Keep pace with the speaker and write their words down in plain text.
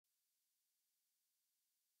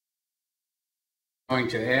Going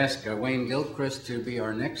to ask Wayne Gilchrest to be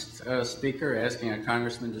our next speaker. Asking a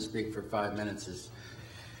congressman to speak for 5 minutes is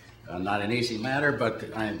not an easy matter, but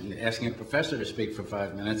asking a professor to speak for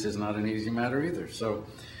 5 minutes is not an easy matter either. So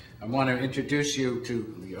I want to introduce you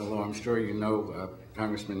to, although I'm sure you know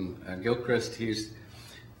Congressman Gilchrest. He's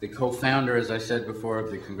the co-founder, as I said before, of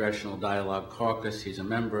the Congressional Dialogue Caucus. He's a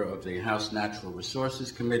member of the House Natural Resources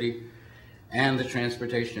Committee and the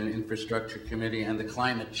Transportation and Infrastructure Committee and the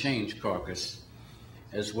Climate Change Caucus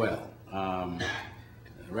as well.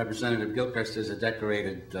 Representative Gilchrest is a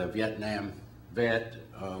decorated Vietnam vet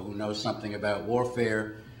who knows something about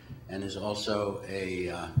warfare and is also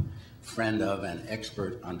a friend of and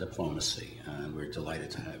expert on diplomacy. And we're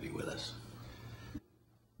delighted to have you with us.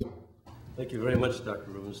 Thank you very much,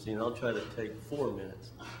 Dr. Rubenstein. I'll try to take 4 minutes.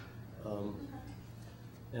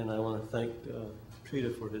 And I want to thank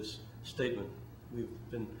Trita for his statement. We've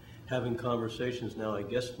been having conversations now, I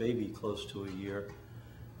guess, maybe close to a year.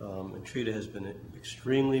 And Trita has been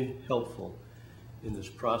extremely helpful in this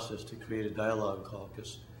process to create a dialogue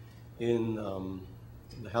caucus. In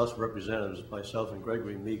the House of Representatives, myself and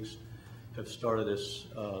Gregory Meeks have started this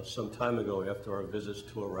some time ago after our visits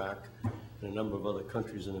to Iraq and a number of other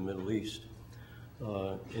countries in the Middle East.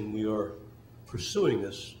 And we are pursuing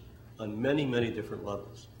this on many, many different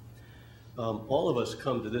levels. All of us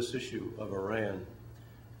come to this issue of Iran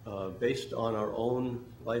based on our own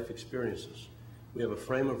life experiences. We have a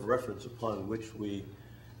frame of reference upon which we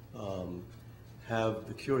have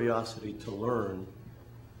the curiosity to learn,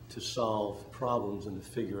 to solve problems, and to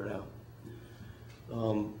figure it out.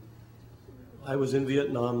 I was in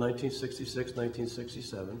Vietnam 1966,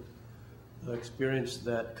 1967. I experienced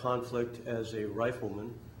that conflict as a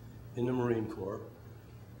rifleman in the Marine Corps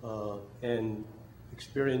and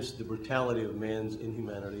experienced the brutality of man's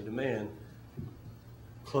inhumanity to man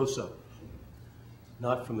close up,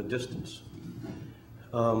 not from a distance.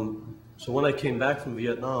 So when I came back from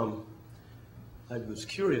Vietnam, I was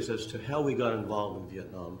curious as to how we got involved in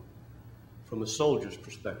Vietnam from a soldier's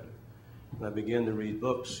perspective. And I began to read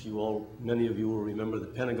books. Many of you will remember the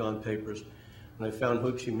Pentagon Papers. And I found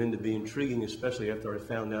Ho Chi Minh to be intriguing, especially after I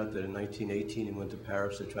found out that in 1918 he went to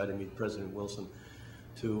Paris to try to meet President Wilson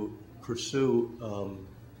to pursue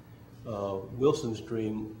Wilson's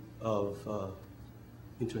dream of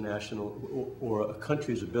international or a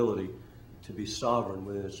country's ability to be sovereign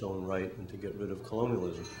within its own right and to get rid of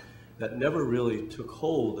colonialism. That never really took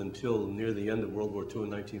hold until near the end of World War II in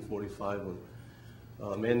 1945, when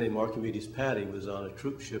a man named Archimedes Patty was on a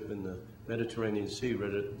troop ship in the Mediterranean Sea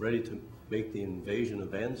ready to make the invasion of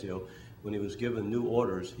Anzio. When he was given new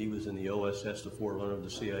orders, he was in the OSS, the forerunner of the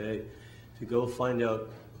CIA, to go find out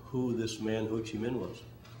who this man Ho Chi Minh was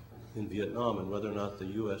in Vietnam and whether or not the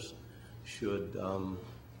U.S. should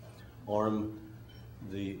arm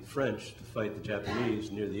the French to fight the Japanese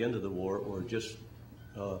near the end of the war, or just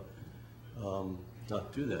not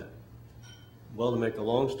do that. Well, to make a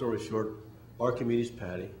long story short, Archimedes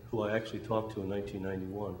Patty, who I actually talked to in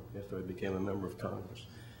 1991 after I became a member of Congress,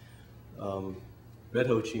 met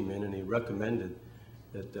Ho Chi Minh, and he recommended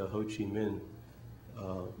that Ho Chi Minh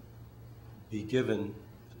be given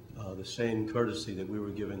the same courtesy that we were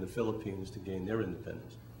giving the Philippines to gain their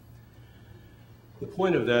independence. The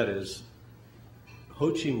point of that is, Ho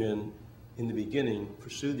Chi Minh, in the beginning,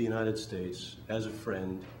 pursued the United States as a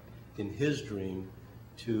friend in his dream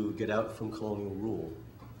to get out from colonial rule.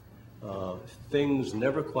 Things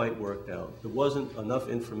never quite worked out. There wasn't enough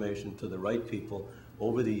information to the right people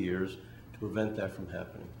over the years to prevent that from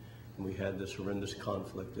happening. And we had this horrendous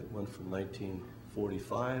conflict that went from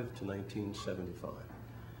 1945 to 1975.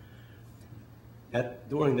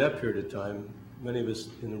 During that period of time, many of us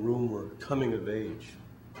in the room were coming of age.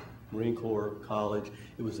 Marine Corps, college.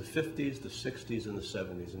 It was the 50s, the 60s, and the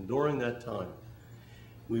 70s. And during that time,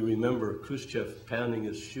 we remember Khrushchev pounding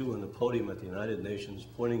his shoe on the podium at the United Nations,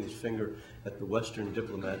 pointing his finger at the Western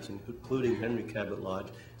diplomats, including Henry Cabot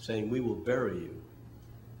Lodge, saying, "We will bury you."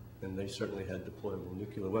 And they certainly had deployable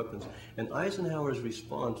nuclear weapons. And Eisenhower's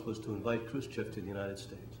response was to invite Khrushchev to the United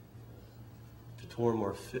States, to tour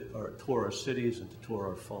our cities and to tour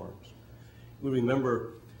our farms. We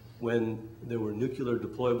remember when there were nuclear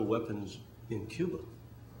deployable weapons in Cuba,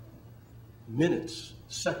 minutes,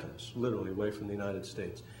 seconds, literally, away from the United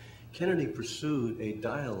States. Kennedy pursued a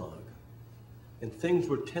dialogue, and things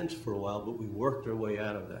were tense for a while, but we worked our way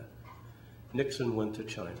out of that. Nixon went to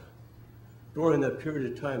China. During that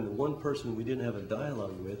period of time, the one person we didn't have a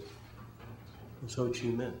dialogue with was Ho Chi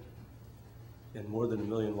Minh, and more than 1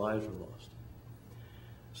 million lives were lost.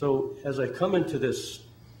 So as I come into this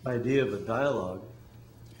idea of a dialogue,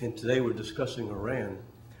 and today we're discussing Iran,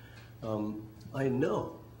 I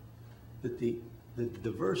know that the the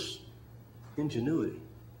diverse ingenuity,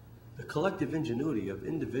 the collective ingenuity of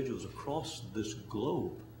individuals across this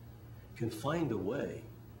globe can find a way.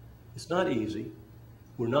 It's not easy.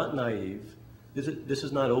 We're not naive. This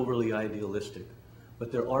is not overly idealistic,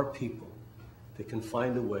 but there are people that can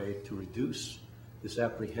find a way to reduce this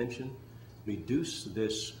apprehension, reduce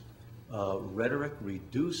this rhetoric,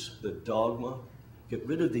 reduce the dogma, get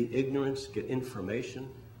rid of the ignorance, get information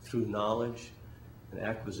through knowledge and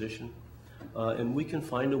acquisition, and we can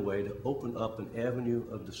find a way to open up an avenue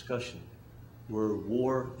of discussion where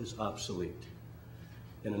war is obsolete.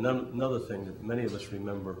 And another thing that many of us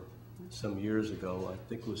remember some years ago, I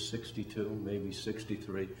think it was 62, maybe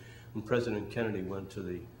 63, when President Kennedy went to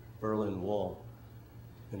the Berlin Wall,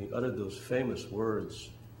 and he uttered those famous words,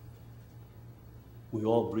 "We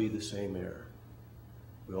all breathe the same air.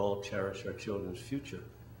 We all cherish our children's future,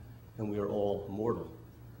 and we are all mortal."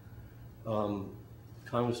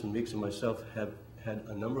 Congressman Meeks and myself have had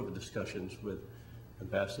a number of discussions with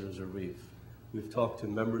Ambassador Zarif. We've talked to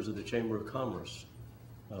members of the Chamber of Commerce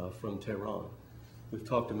from Tehran. We've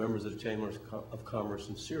talked to members of the Chamber of Commerce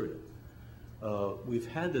in Syria. We've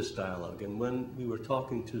had this dialogue, and when we were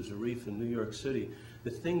talking to Zarif in New York City,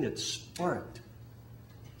 the thing that sparked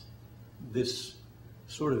this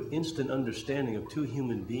sort of instant understanding of two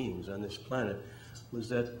human beings on this planet was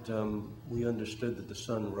that we understood that the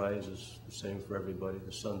sun rises the same for everybody,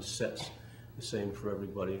 the sun sets the same for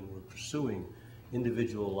everybody, and we're pursuing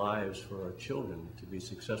individual lives for our children to be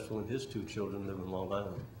successful, and his two children live in Long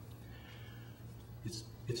Island.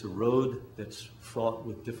 It's a road that's fraught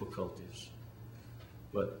with difficulties,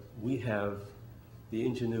 but we have the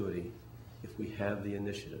ingenuity, if we have the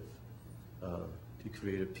initiative, to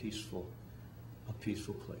create a peaceful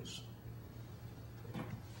place.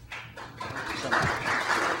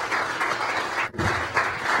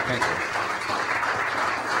 Thank you.